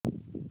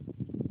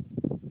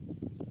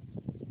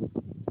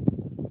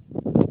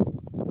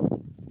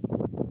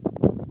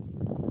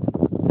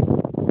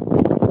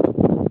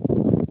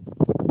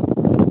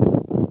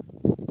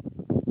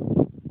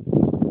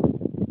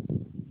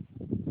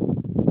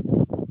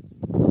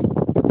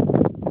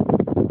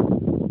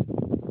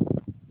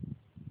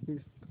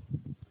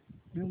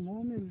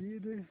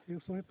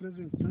sou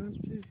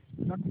representante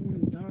da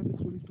comunidade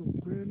Curito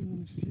Coelho,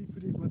 município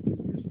de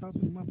Iguatemi, estado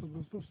de Mato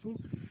Grosso do Sul.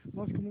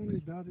 Nós,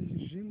 comunidade,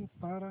 exigimos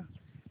para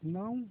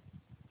não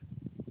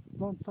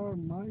plantar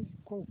mais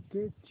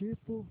qualquer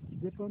tipo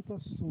de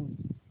plantações.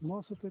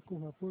 Nosso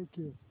Tecurá,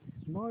 porque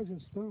nós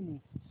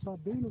estamos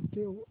sabendo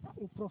que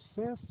o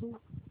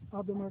processo,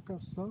 a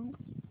demarcação,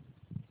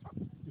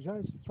 já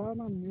está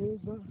na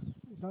mesa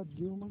da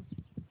Dilma,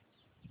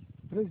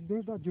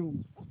 presidente da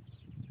Dilma.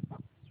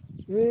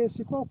 E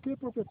se qualquer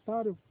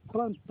proprietário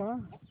plantar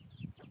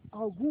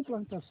algumas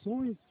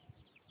plantações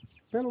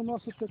pelo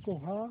nosso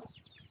Tecurá,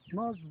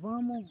 nós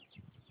vamos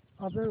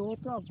haver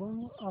outro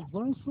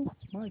avanço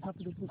mais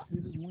rápido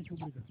possível. Muito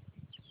obrigado.